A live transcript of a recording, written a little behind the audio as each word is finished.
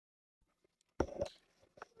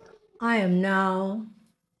I am now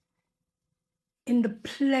in the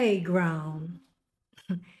playground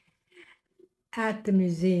at the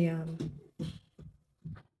museum.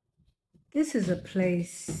 This is a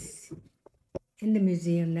place in the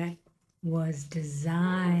museum that was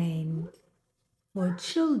designed for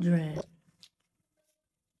children.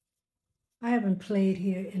 I haven't played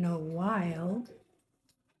here in a while,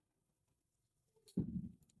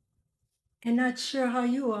 and not sure how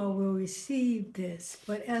you all will receive this,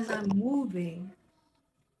 but as I'm moving,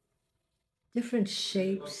 different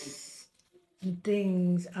shapes and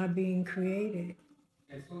things are being created.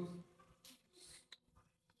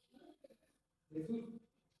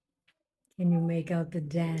 Can you make out the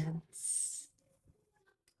dance?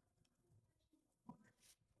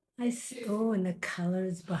 Oh, and the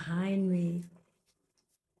colors behind me.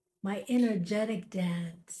 My energetic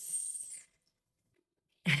dance.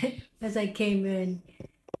 As I came in,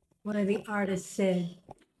 one of the artists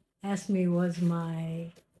asked me, was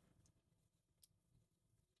my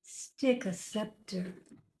stick a scepter?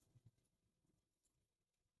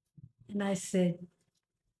 And I said,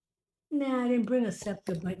 nah, I didn't bring a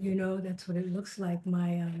scepter, but that's what it looks like.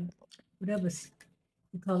 My, whatever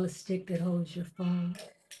you call a stick that holds your phone.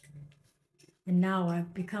 And now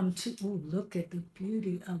I've become too, ooh, look at the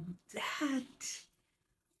beauty of that.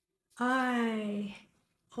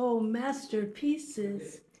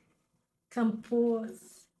 Masterpieces come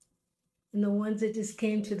forth. And the ones that just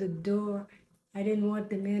came to the door, I didn't want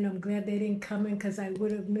them in. I'm glad they didn't come in because I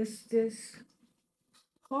would have missed this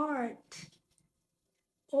part.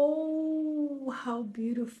 Oh, how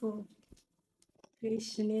beautiful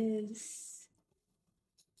creation is.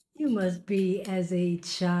 You must be as a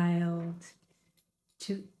child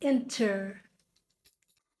to enter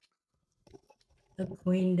the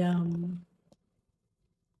queendom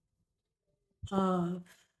of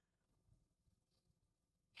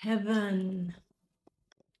heaven,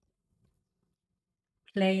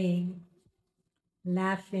 playing,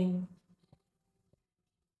 laughing,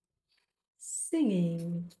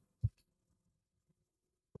 singing,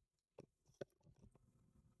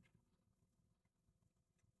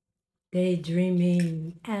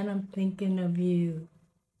 daydreaming, and I'm thinking of you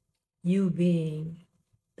being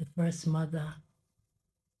the first mother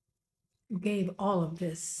who gave all of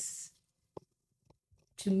this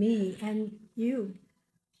to me and you.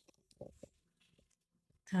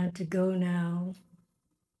 Time to go now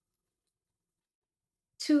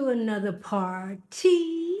to another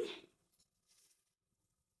party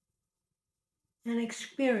and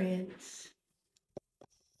experience.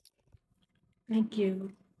 Thank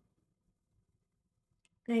you.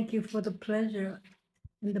 Thank you for the pleasure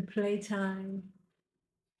and the playtime.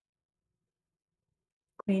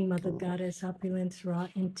 Queen Mother Goddess Opulence Raw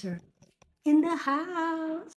Enter in the house.